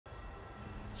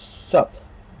Sup,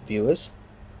 viewers?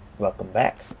 Welcome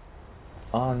back.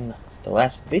 On the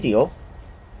last video,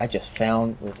 I just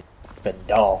found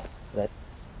Vendal.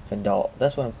 Vendal,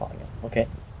 that's what I'm calling him, okay?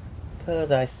 Because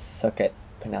I suck at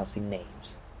pronouncing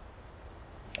names.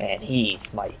 And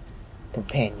he's my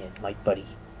companion, my buddy,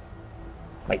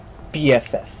 my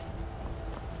BFF.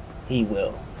 He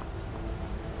will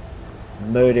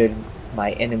murder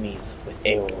my enemies with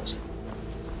arrows.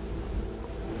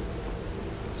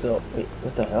 So, wait,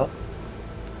 what the hell?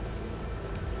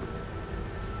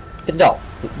 Vendal,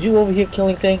 you over here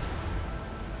killing things?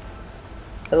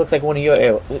 That looks like one of your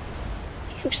arrows. Did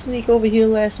you sneak over here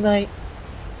last night?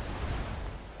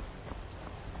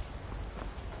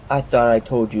 I thought I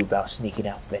told you about sneaking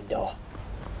out, Vendal.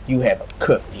 You have a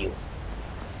curfew.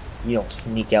 You don't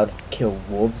sneak out and kill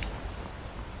wolves.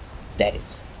 That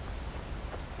is...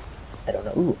 I don't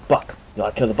know. Ooh, a buck. You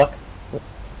wanna kill the buck?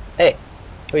 Hey,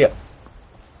 hurry up.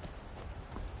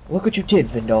 Look what you did,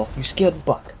 Vendal. You scared the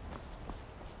buck.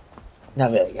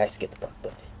 Not really, I scared the buck,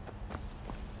 but...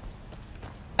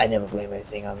 I never blame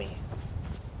anything on me.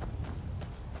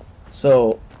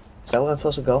 So, is that where I'm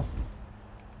supposed to go?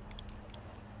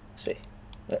 Let's see.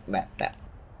 Map.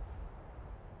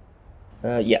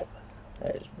 Yeah.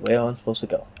 That is where I'm supposed to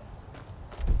go.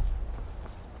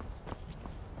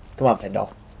 Come on,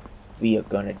 Vendal. We are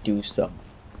gonna do some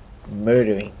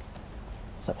murdering.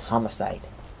 Some homicide.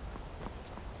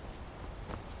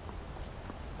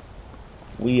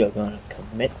 We are gonna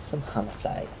commit some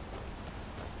homicide.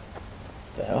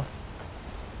 What the hell?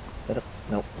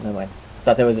 Nope, never mind.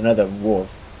 Thought there was another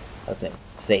wolf. I was in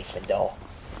safe, Vendal.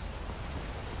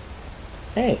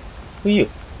 Hey, who are you?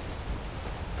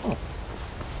 Oh.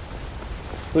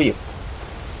 Who are you?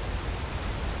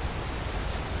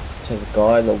 It says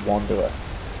God the Wanderer.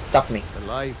 Duck me. The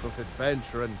life of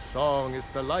adventure and song is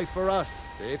the life for us,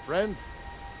 eh, friend?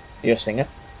 You're a singer?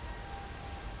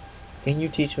 Can you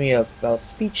teach me about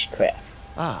speechcraft?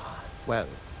 Ah, well,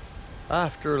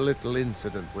 after a little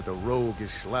incident with a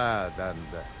roguish lad and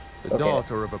the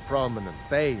daughter of a prominent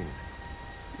thane,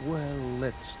 well,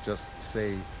 let's just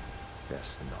say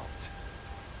best not.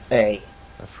 Hey.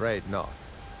 Afraid not.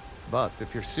 But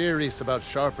if you're serious about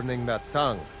sharpening that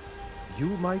tongue,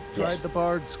 you might try the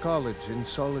Bard's College in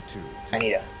Solitude. I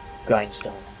need a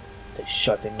grindstone to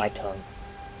sharpen my tongue.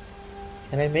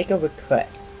 Can I make a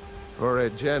request? For a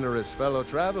generous fellow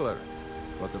traveler.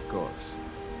 But of course,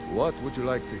 what would you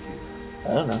like to hear?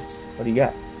 I don't know. What do you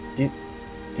got? Do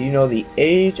you know the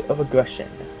Age of Aggression?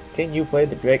 Can you play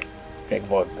the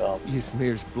Dragonborn Gums?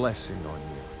 Ysmir's blessing on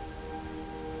you.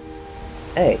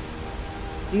 Hey,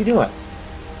 what are you doing?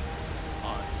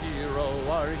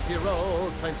 Our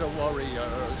hero claims a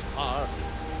warrior's heart.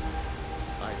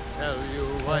 I tell you,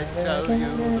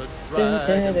 the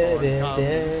Dragonborn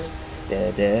comes.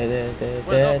 With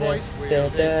a voice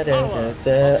wielding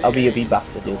I'll be a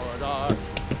beatboxer, dude.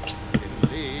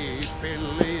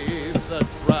 Believe the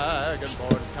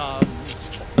Dragonborn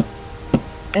comes.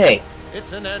 Hey!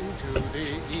 It's an end to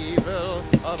the evil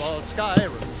of all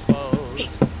Skyrim's foes.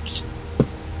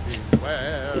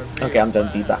 Beware, Okay, I'm done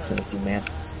beatboxing with you, man.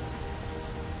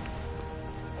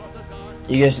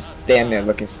 You guys just stand there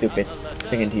looking stupid,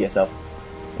 singing to yourself.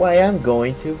 Why, I'm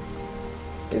going to...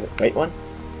 Is it right one?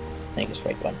 I think it's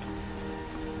right one.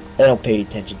 I don't pay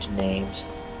attention to names.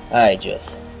 I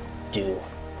just do.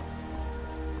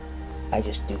 I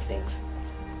just do things.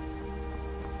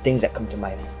 Things that come to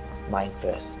my mind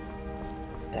first.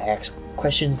 And I ask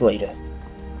questions later.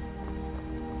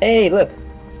 Hey, look!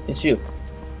 It's you.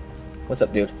 What's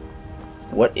up, dude?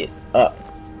 What is up?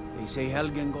 They say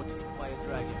Helgen got hit by a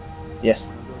dragon. Yes.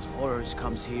 One of those horrors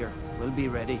comes here. We'll be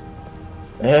ready.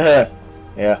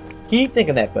 Yeah. Keep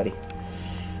thinking that, buddy.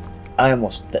 I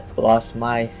almost lost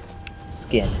my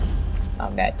skin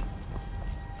on that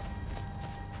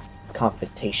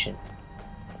confrontation.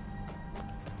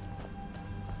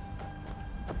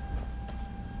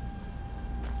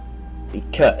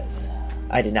 Because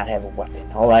I did not have a weapon.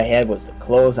 All I had was the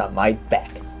clothes on my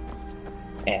back.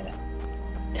 And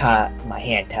my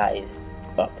hand tied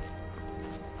up.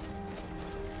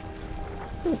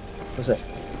 What's this?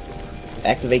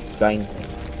 Activate grind.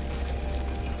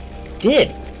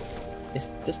 Did! It's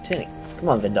just tinning. Come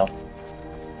on, Vendal.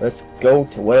 Let's go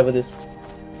to wherever this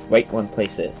right one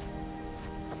place is.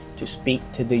 To speak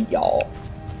to the Jarl.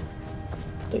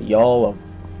 The Jarl of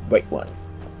right one.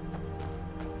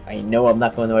 I know I'm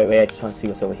not going the right way, I just want to see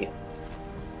what's over here.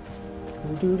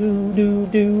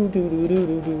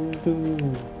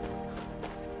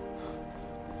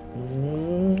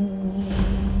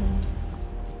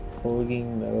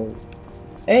 Holding metal.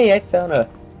 Hey, I found I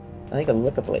think a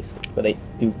liquor place where they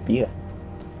do beer.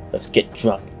 Let's get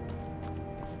drunk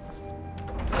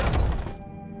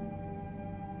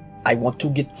I want to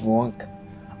get drunk.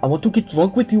 I want to get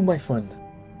drunk with you, my friend.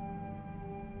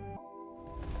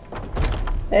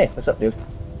 Hey, what's up, dude?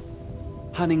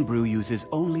 Hunting Brew uses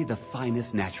only the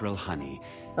finest natural honey.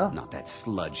 Oh. Not that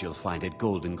sludge you'll find at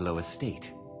Golden Glow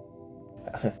Estate.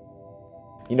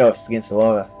 You know it's against the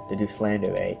law to do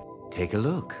slander, eh? Take a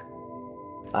look.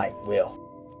 I will.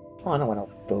 Oh, I don't want no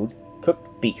food.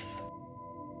 Cooked beef.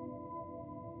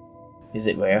 Is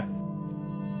it rare?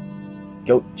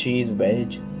 Goat cheese,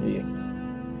 veg.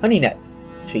 Honey nut.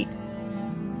 Treat.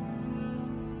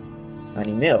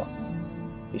 Honey mill.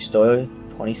 Restore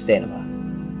 20 stamina.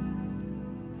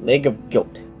 Leg of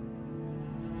goat.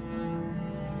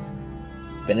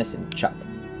 Venison chop.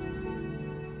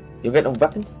 You got no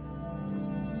weapons?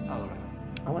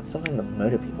 I want something to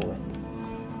murder people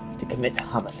with. To commit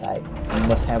homicide, you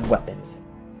must have weapons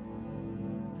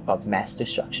of mass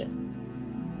destruction.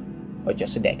 Or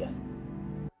just a dagger.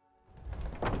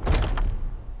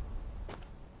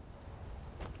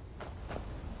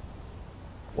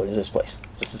 What is this place?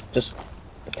 This is just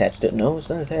attached to it. No, it's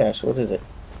not attached. What is it?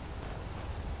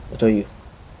 What are you?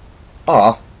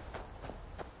 Aw.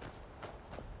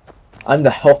 I'm the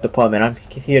health department. I'm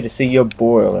here to see your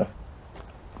boiler.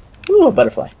 Ooh, a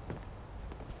butterfly.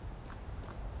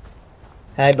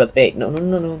 Hi, but hey, no,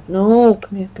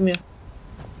 come here, come here.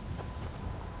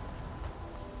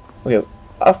 Okay,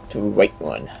 off to right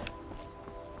one.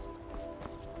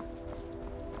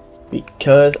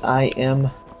 Because I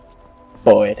am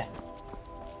bored.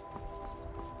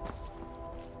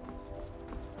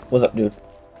 What's up, dude?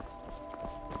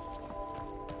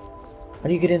 How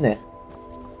do you get in there?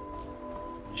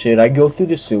 Should I go through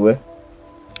the sewer?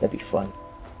 That'd be fun.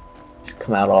 Just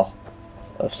come out all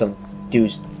of some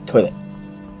dude's toilet.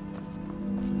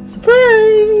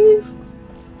 Surprise!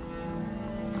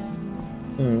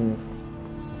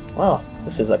 Wow,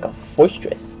 this is like a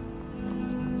fortress.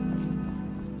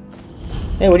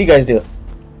 Hey, what do you guys do?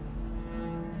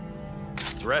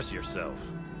 Dress yourself.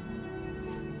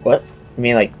 What? You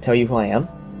mean like tell you who I am?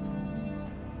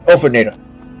 Oh, for NATO.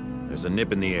 There's a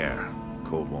nip in the air.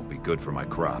 Cold won't be good for my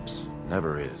crops.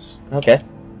 Never is. Okay.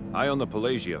 I own the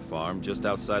Pelagia farm just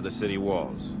outside the city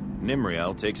walls.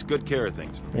 Nimriel takes good care of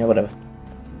things. Yeah, whatever.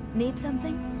 Need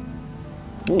something?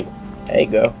 Ooh, there you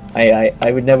go.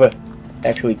 I would never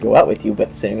actually go out with you,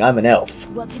 but saying I'm an elf.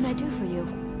 What can I do for you?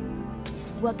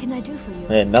 What can I do for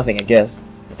you? Nothing, I guess.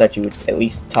 I thought you would at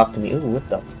least talk to me. Ooh, what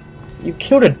the? You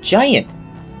killed a giant!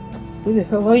 Who the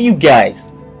hell are you guys?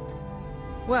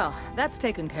 Well, that's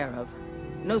taken care of.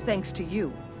 No thanks to you.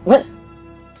 What?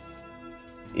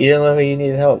 You didn't know you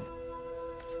needed help.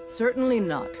 Certainly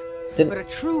not. Then But a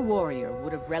true warrior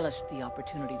would have relished the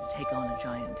opportunity to take on a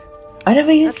giant. I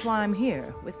never even. That's why I'm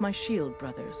here, with my shield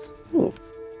brothers. Ooh.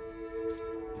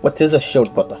 What is a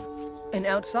shield brother? An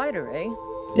outsider, eh?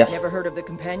 Yes. Never heard of the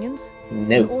Companions?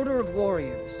 No. An order of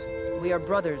warriors. We are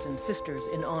brothers and sisters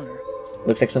in honor.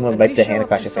 Looks like someone And wiped we their show hand up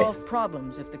across to your face. solve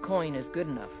problems if the coin is good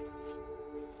enough.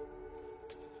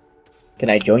 Can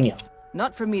I join you?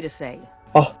 Not for me to say.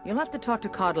 Oh, You'll have to talk to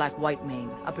Codlac Whitemane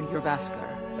up in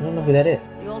Jorvaskar. I don't know who that is.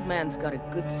 The old man's got a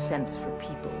good sense for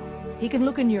people. He can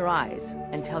look in your eyes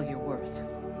and tell your worth.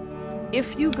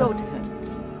 If you go to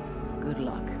him, good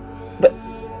luck. But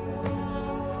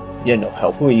you're no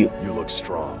help. Who are you? You look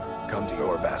strong. Come to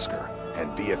your Vasker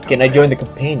and be a companion. Can I join the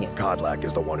companion? Codlac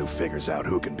is the one who figures out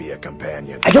who can be a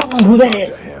companion. I don't know who that Talk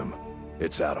is. to him.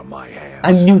 It's out of my hands.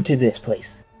 I'm new to this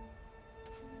place.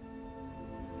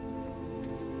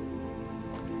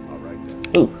 All right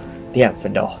then. Ooh, damn,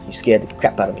 Fendal, you scared the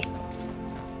crap out of me.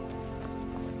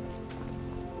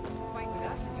 Fight with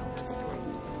us and you'll have stories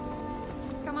to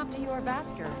tell. Come up to your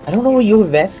Vasker. I don't know what your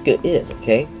Vaska is,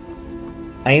 okay?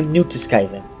 I am new to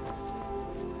Skyrim.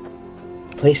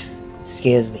 The place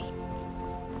scares me.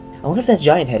 I wonder if that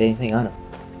giant had anything on him.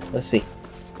 Let's see.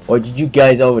 Or did you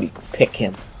guys already pick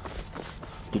him?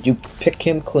 Did you pick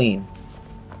him clean?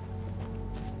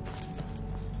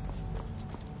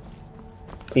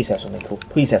 Please have something cool.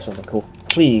 Please have something cool.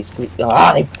 Please, please.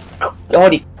 Ah, they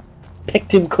already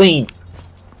picked him clean.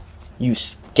 You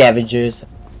scavengers.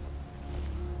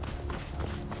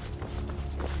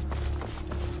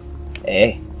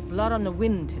 Hey. Blood on the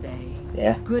wind today.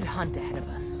 Yeah? Good hunt ahead of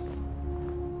us.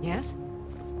 Yes?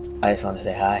 I just want to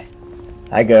say hi.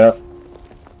 Hi, girls.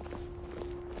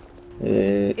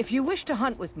 If you wish to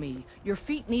hunt with me, your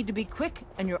feet need to be quick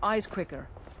and your eyes quicker.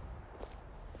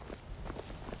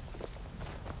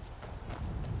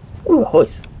 Ooh, a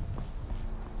horse.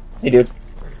 Hey, dude.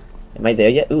 Am I there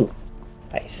yet? Ooh.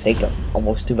 I think I'm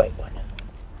almost to right one.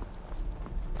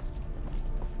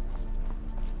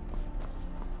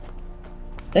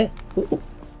 Hey. Ooh.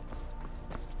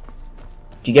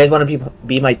 Do you guys want to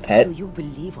be my pet? Do you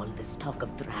believe all this talk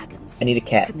of dragons? I need a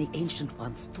cat. Can the ancient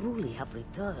ones truly have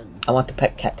returned? I want the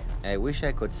pet cat. I wish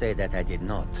I could say that I did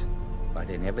not.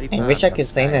 But in every I wish I part could of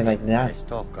say that I Skyrim, did not. there is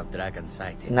talk of dragon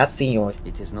sightings. Not senor.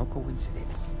 It is no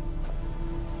coincidence.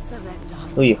 Surrender,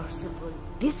 Who are you? merciful.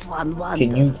 This one wanders.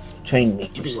 Can you train me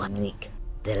to Do what? sneak?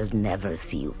 They'll never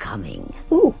see you coming.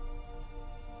 Ooh.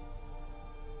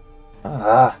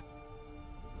 Ah.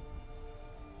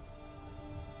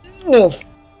 No.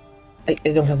 I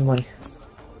don't have the money.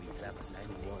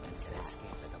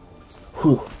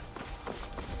 Whew.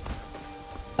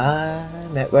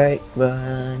 I'm at right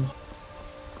run.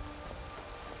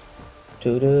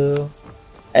 Doo-doo.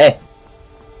 Hey!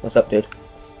 What's up, dude?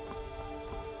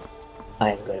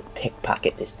 I'm gonna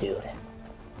pickpocket this dude.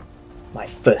 My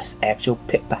first actual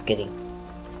pickpocketing.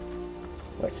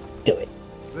 Let's do it.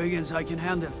 Brigands I can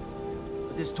handle.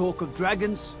 But this talk of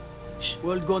dragons? Shh.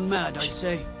 World gone mad, I'd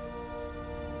say.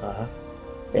 Uh-huh.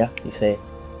 Yeah, you say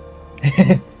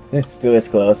it. Let's do this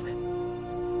close.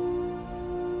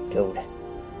 Good.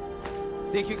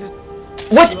 Think you can...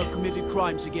 What? You have committed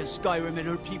crimes against Skyrim and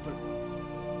her people.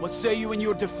 What say you in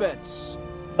your defense?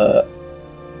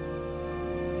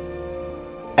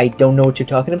 I don't know what you're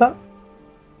talking about.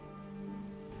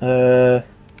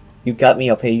 You got me,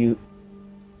 I'll pay you.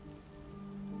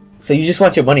 So you just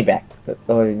want your money back?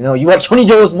 Or no, you want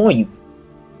 $20 more, you...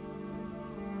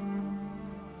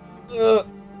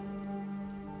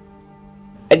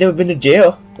 I've never been to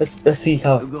jail. Let's see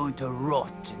how... You're going to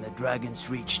rot in the Dragon's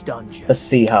Reach dungeon. Let's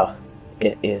see how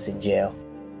it is in jail.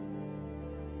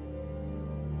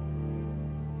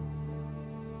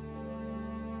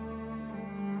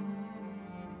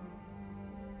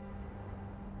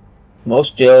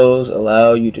 Most jails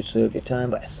allow you to serve your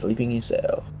time by sleeping in your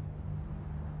cell.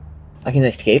 I can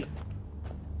escape.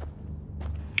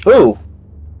 Ooh!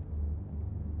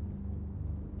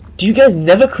 Do you guys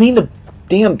never clean the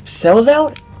damn cells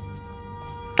out?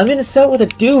 I'm in a cell with a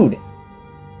dude.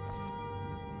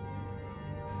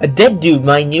 A dead dude,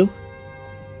 mind you.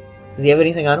 Does he have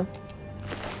anything on him?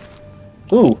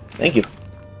 Ooh, thank you.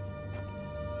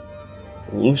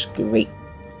 Loose grate.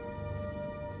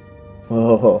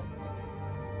 Whoa.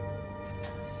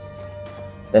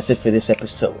 That's it for this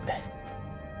episode.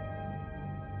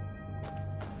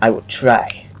 I will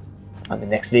try on the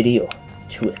next video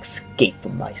to escape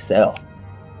from my cell.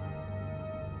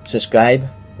 Subscribe,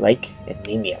 like, and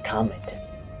leave me a comment.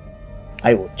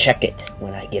 I will check it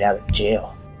when I get out of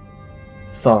jail.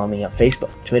 Follow me on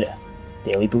Facebook, Twitter,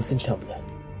 Daily Booth, and Tumblr.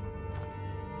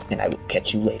 And I will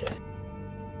catch you later.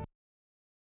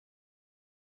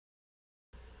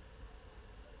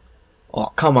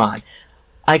 Oh, come on.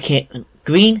 I can't...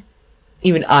 Green?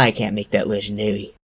 Even I can't make that legendary.